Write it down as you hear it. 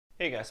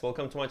Hey guys,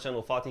 welcome to my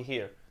channel, Fatih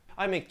here.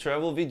 I make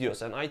travel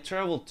videos and I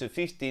traveled to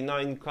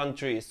 59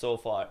 countries so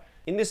far.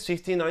 In these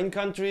 59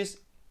 countries,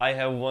 I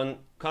have one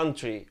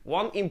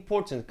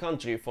important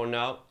country for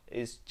now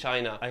is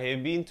China. I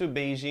have been to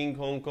Beijing,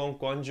 Hong Kong,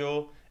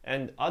 Guangzhou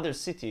and other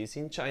cities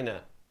in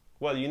China.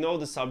 Well, you know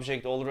the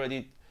subject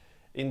already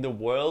in the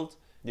world,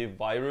 the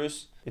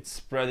virus. It's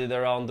spread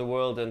around the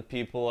world and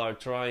people are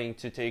trying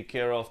to take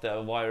care of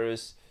the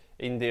virus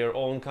in their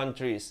own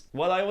countries.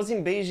 Well, I was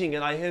in Beijing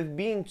and I have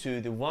been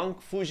to the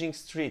Wangfujing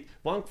street.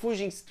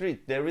 Wangfujing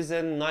street, there is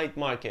a night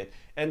market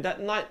and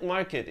that night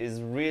market is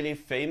really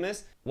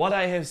famous. What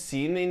I have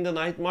seen in the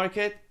night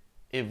market,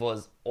 it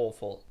was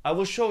awful. I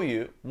will show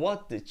you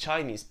what the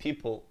Chinese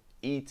people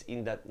eat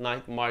in that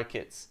night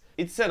markets.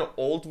 It's an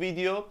old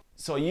video,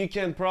 so you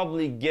can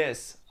probably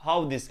guess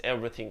how this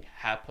everything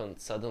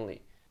happened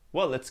suddenly.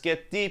 Well, let's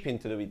get deep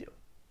into the video.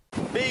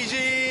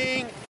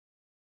 Beijing!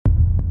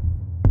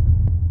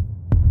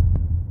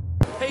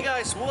 Hey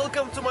guys,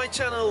 welcome to my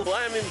channel.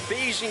 I'm in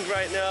Beijing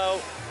right now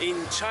in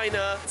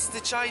China. It's the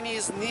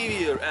Chinese New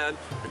Year and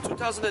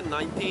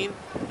 2019,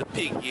 the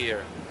pig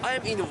year. I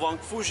am in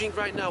Wangfujing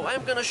right now.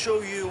 I'm gonna show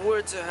you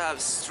where to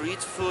have street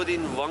food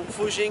in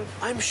Wangfujing.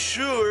 I'm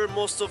sure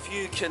most of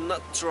you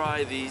cannot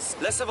try these.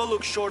 Let's have a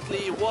look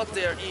shortly what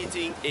they're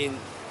eating in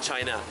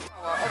China.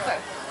 Okay.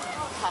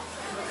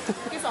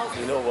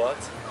 You know what?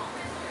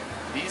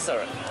 These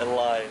are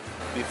alive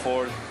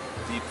before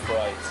deep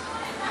fried.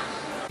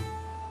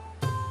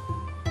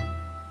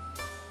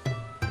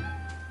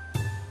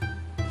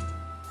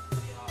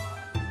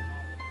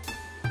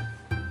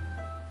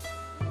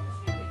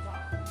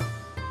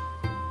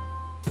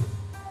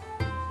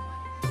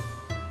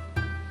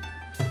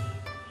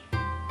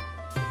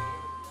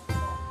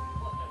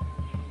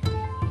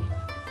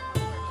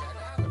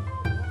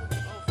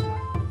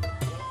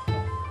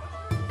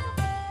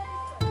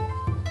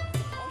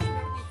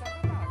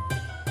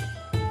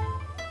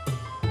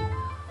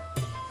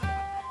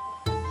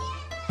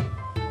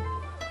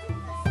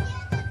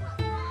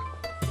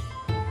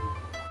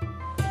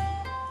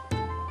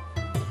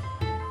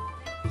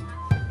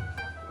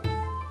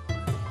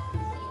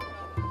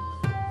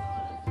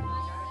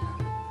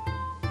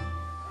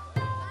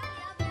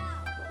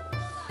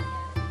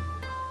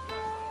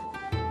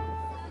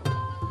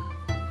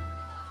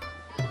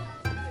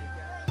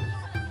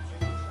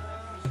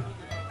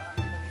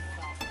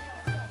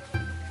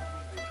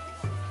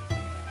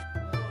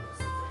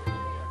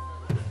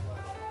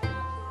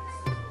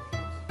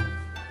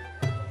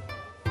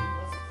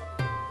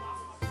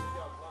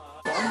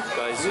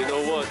 Guys, you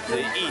know what?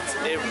 They eat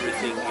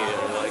everything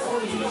here, like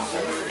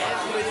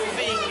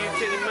everything you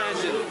can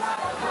imagine.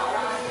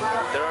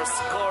 There are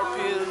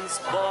scorpions,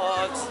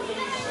 bugs,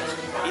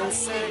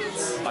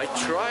 insects. I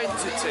tried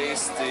to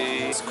taste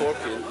the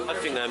scorpion. I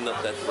think I'm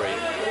not that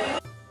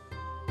brave.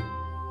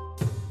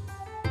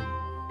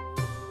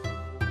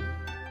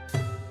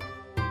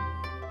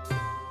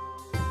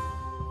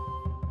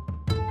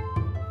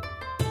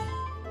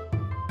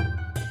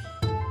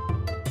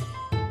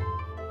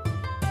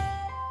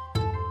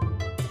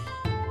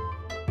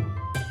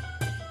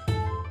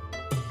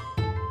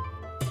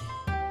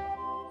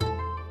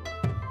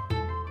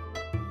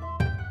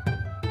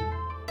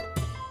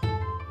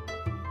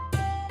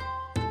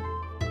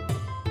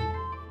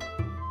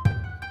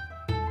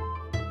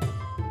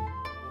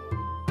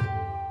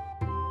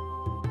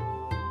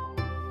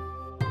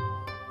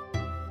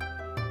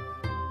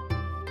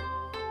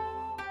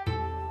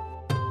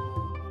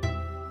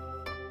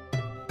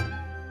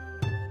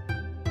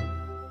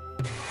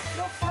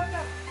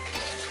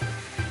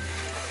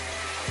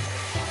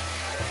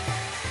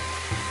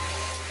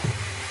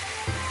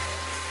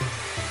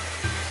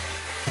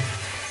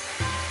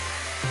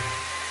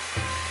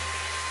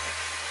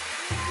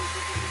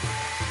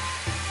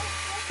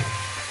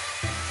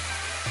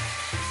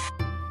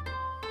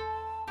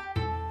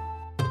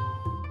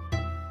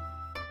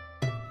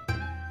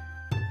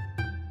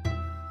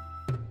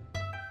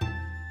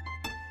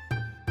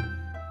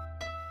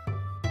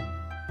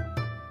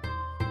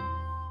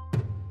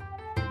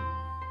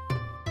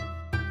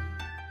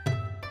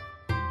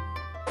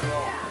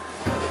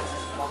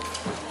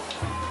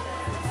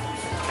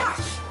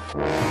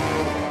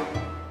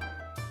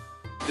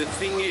 The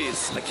thing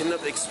is, I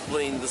cannot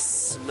explain the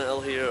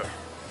smell here.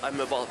 I'm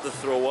about to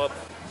throw up.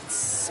 It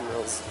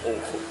smells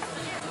awful.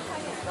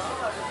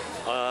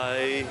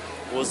 I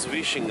was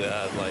wishing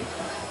that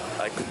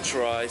I could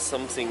try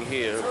something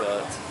here,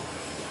 but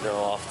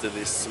no, after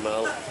this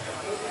smell,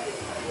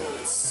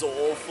 it's so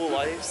awful.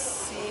 I've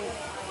seen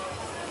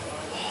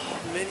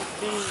many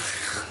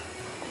things.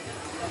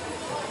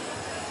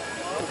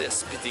 And they're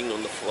spitting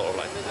on the floor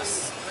like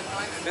this.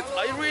 But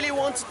I really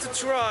wanted to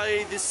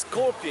try this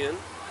scorpion,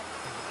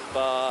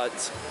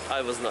 but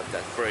I was not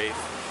that brave.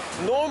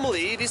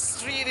 Normally this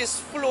street is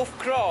full of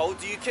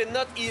crowd, you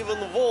cannot even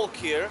walk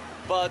here,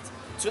 but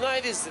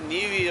tonight is the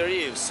New Year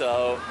Eve,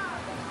 so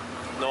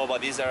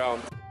nobody's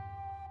around.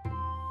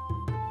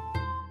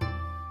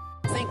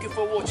 Thank you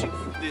for watching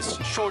this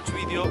short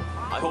video.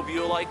 I hope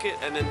you like it,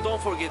 and then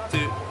don't forget to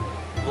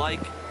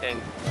like and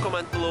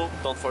comment below.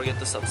 Don't forget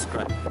to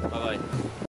subscribe. Bye bye.